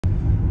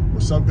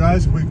What's up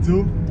guys, week 2,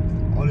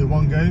 only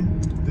one game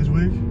this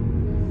week.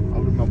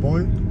 I'm with my boy,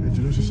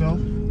 introduce yourself.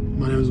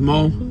 My name is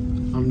Mo.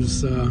 I'm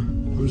just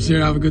here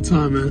to have a good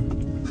time, man.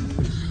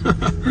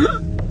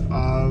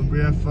 We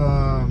have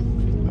a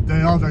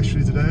day off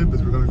actually today, but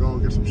we're gonna go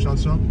get some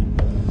shots up.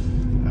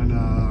 And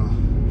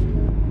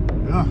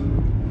yeah,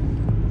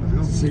 let's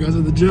go. See you guys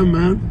at the gym,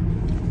 man.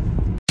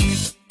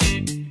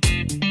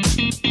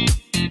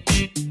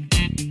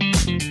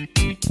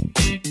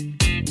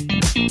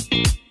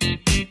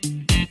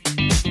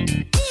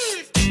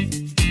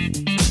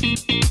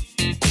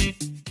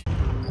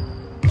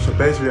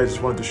 Basically, I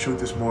just wanted to shoot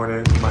this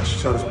morning. My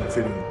shot has been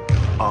feeling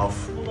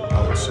off,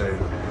 I would say.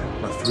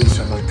 My threes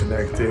are not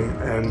connecting,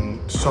 and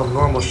some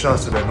normal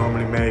shots that I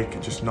normally make are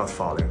just not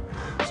falling.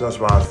 So that's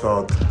why I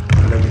thought,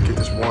 let me get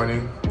this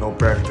morning, no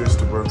practice,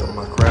 to work on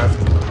my craft,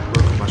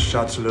 work on my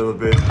shots a little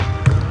bit,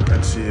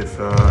 and see if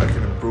I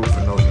can improve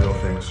in those little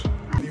things.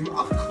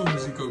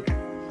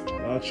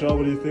 Charles,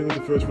 what do you think of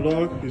the first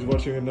vlog? He's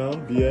watching it now,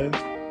 the end.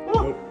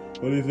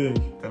 What do you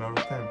think? 10 out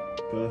of 10.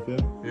 10 out of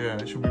 10? Yeah,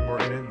 it should be more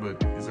in it,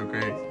 but it's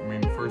okay. I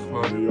mean, first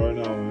vlog. Here you are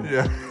now, man.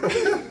 Yeah.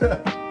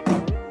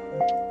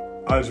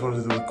 I just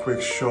wanted to do a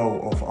quick show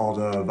of all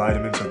the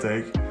vitamins I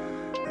take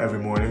every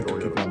morning to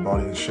keep my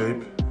body in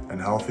shape and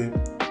healthy.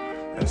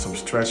 And some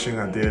stretching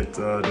I did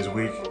this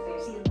week.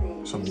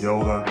 Some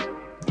yoga,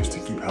 just to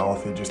keep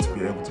healthy, just to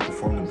be able to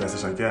perform the best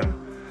as I can.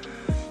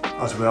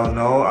 As we all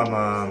know,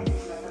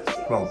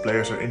 well,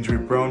 players are injury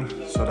prone,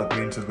 so that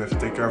means that we have to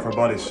take care of our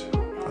bodies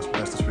as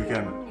best as we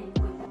can.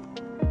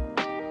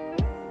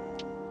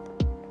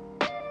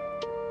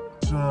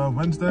 It's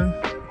Wednesday,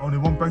 only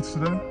one practice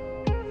today.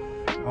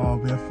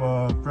 We have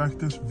a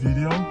practice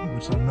video,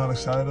 which I'm not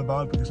excited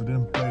about because I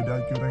didn't play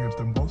that good against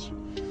them boss.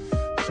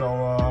 So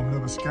I'm a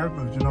little bit scared,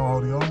 but you know how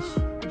it goes.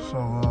 So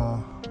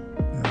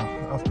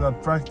yeah, after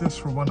that practice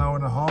for 1 hour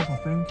and a half, I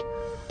think.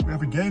 We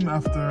have a game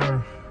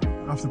after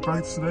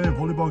practice today, a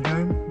volleyball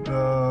game.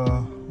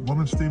 The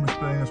women's team is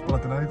playing against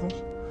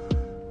Panathinaikos,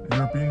 a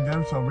European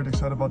game, so I'm really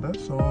excited about that.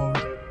 So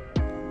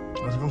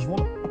let's go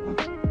Zwolle.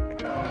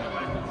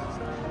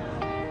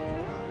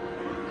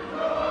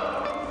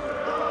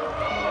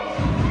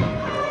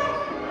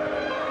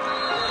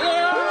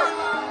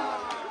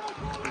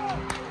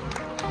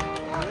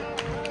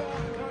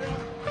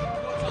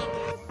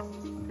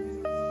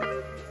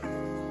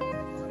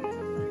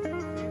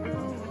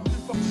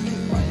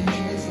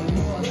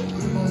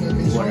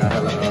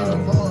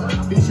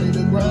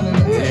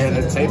 Yeah,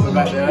 the taper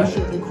back there.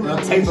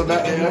 The taper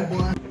back there.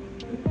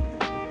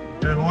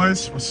 Hey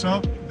boys, what's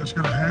up? Just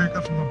got a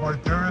haircut from my boy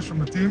Terrence from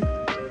the team.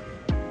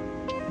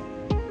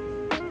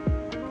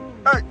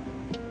 Hey,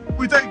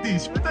 we take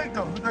these, we take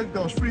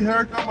those. Free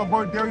haircut, my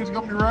boy Darius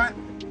got me right.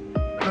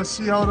 Let's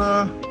see how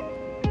the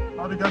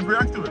guys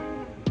react to it.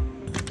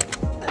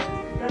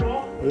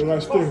 What do you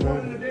guys think,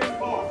 man?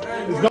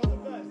 It's not the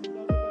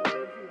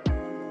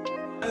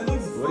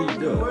best. What are you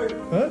doing?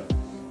 Huh?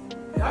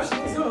 Yeah, actually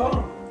looks good, hold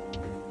on.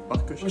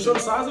 Show the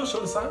size though, show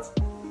the size.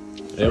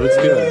 It looks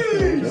good.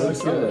 It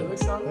looks Good, good.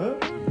 looks solid.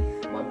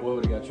 Huh? My boy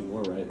would have got you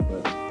more right,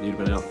 but you'd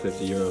have been out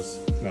 50 euros.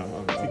 No,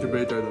 Ziet er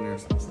beter uit dan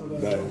eerst.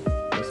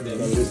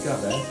 You just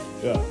got that?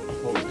 yeah.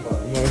 Holy fuck.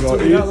 I'm gonna go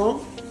eat.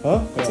 Huh?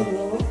 Yeah.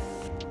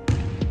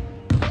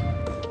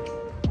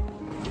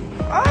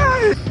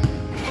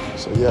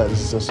 So yeah, this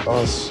is just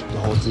us, the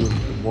whole team,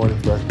 morning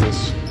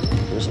practice.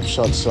 There's some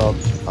shots up.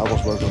 I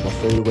was working on my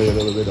fadeaway a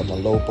little bit, on my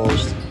low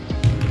post.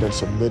 Then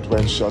some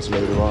mid-range shots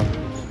later on.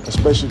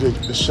 Especially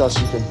the shots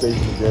you can take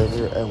in the game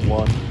here, and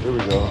one. Here we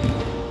go.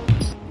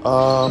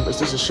 It's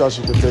just the shots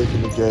you can take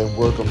in the game,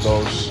 work on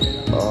those.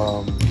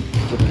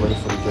 Getting ready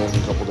for the game in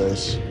a couple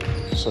days.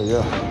 So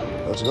yeah,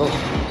 let's go.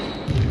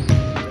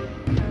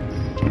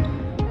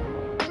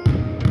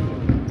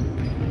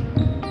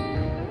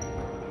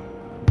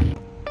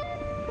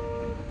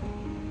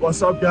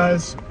 What's up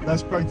guys?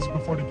 Last practice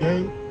before the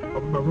game. I'm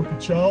with my rookie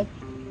Charles.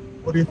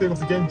 What do you think of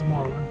the game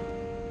tomorrow, man?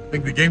 I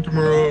think the game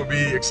tomorrow will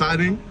be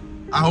exciting.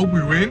 I hope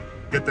we win,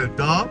 get that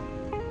dub.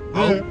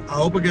 I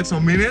hope I get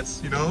some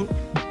minutes, you know.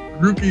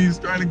 Rookies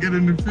trying to get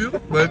in the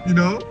field, but you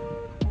know.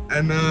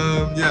 And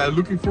yeah,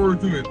 looking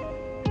forward to it.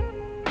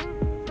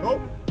 Oh.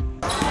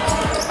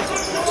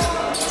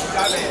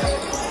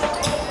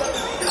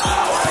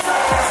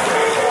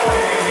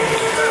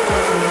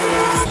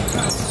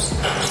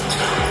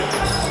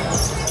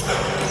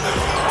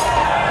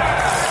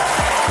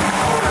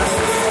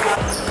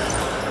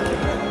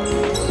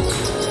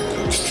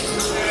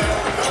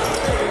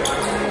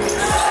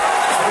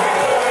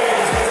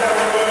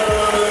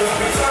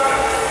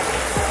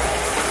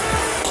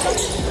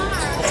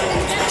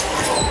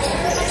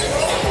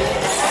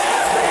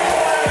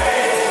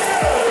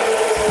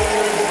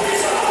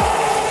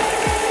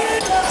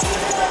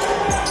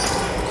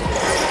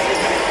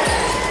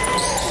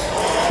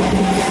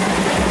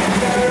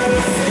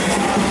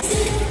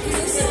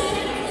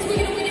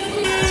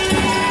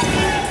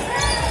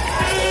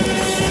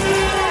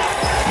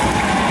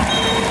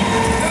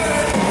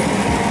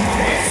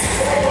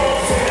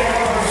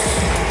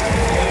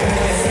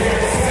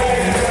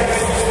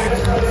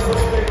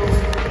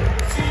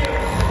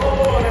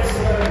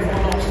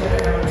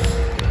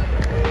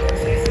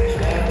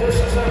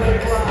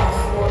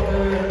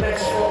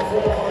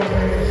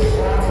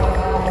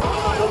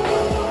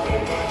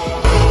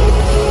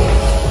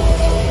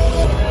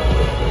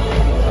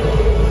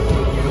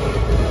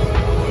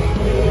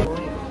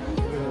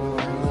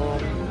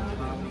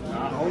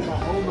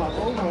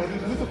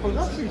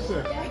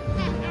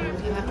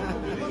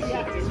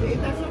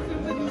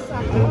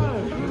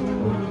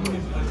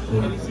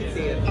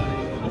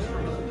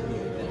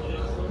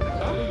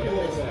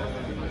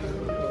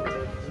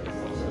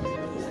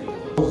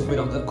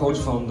 vanmiddag de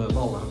coach van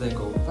Bal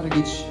Denko,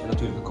 victories en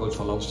natuurlijk de coach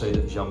van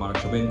Landsteden, Jean-Marc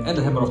Jomin en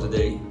de hammer of the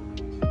day,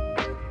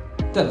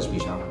 Terrence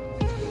Bieshaar.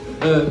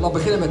 Laten we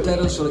beginnen met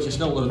Terrence, zodat je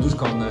snel onder de douche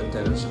kan,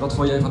 Terrence. Wat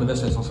vond jij van de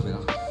wedstrijd van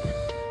vanmiddag?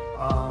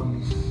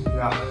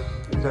 Ja,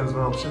 ik denk dat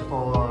we op zich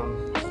wel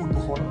goed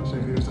begonnen,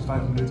 zeker de eerste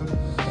 5 minuten.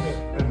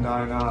 En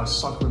daarna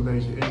zakken we een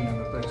beetje in en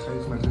op een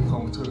gegeven moment liep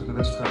gewoon weer terug in de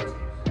wedstrijd.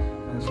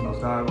 En vanaf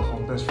daar hebben we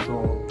gewoon best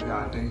wel,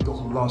 ja, denk ik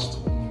toch last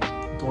om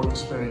door te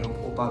spelen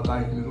op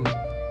opbouwtijd te doen.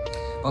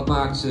 Wat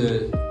maakt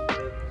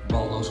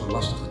Bal nou zo'n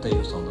lastige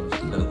tegenstander? Dus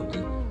terwijl ook op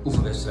de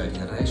oefenwedstrijd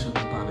in Rijssen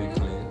een paar weken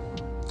geleden.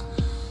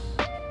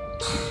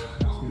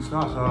 Goeie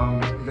vraag.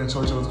 Ik denk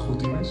sowieso dat het een goed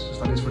team is. We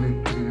staan niet voor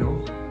niet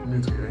 3-0, nu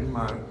 3-1,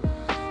 maar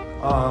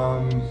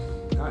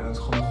ja, dat het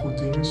gewoon een goed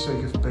team is.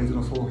 Zeker beter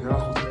dan vorig jaar,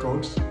 goed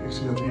gecoacht. Ik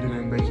zie dat iedereen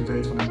een beetje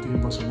weet van hun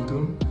team wat ze moeten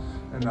doen.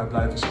 En daar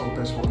blijven ze ook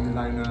best wel in die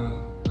lijn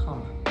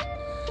gaan.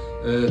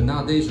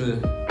 Na deze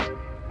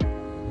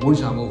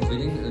moeizame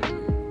overwinning,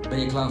 ben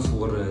je klaar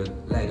voor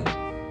Leiden?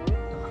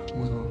 Ja,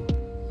 moet wel.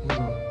 Moet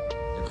wel.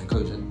 Je hebt geen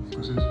keuze, hè?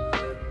 Precies.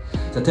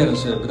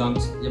 Terrence,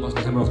 bedankt. Je was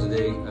de hammer of the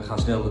day. Ga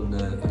snel een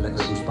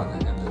lekkere douche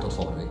pakken en tot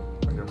volgende week.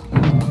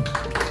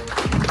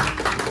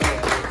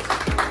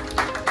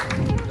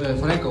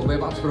 Franco, we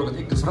hebben afgesproken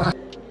dat ik de vraag.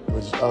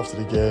 Which after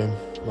the game,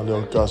 my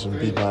little cousin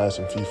beat my ass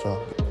in FIFA.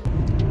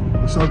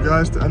 What's up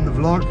guys, to end the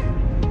vlog.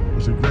 It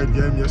was a great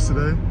game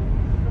yesterday.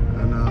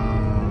 And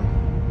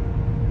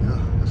yeah,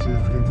 let's see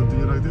if we can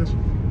continue like this.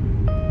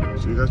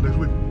 See you guys next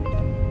week.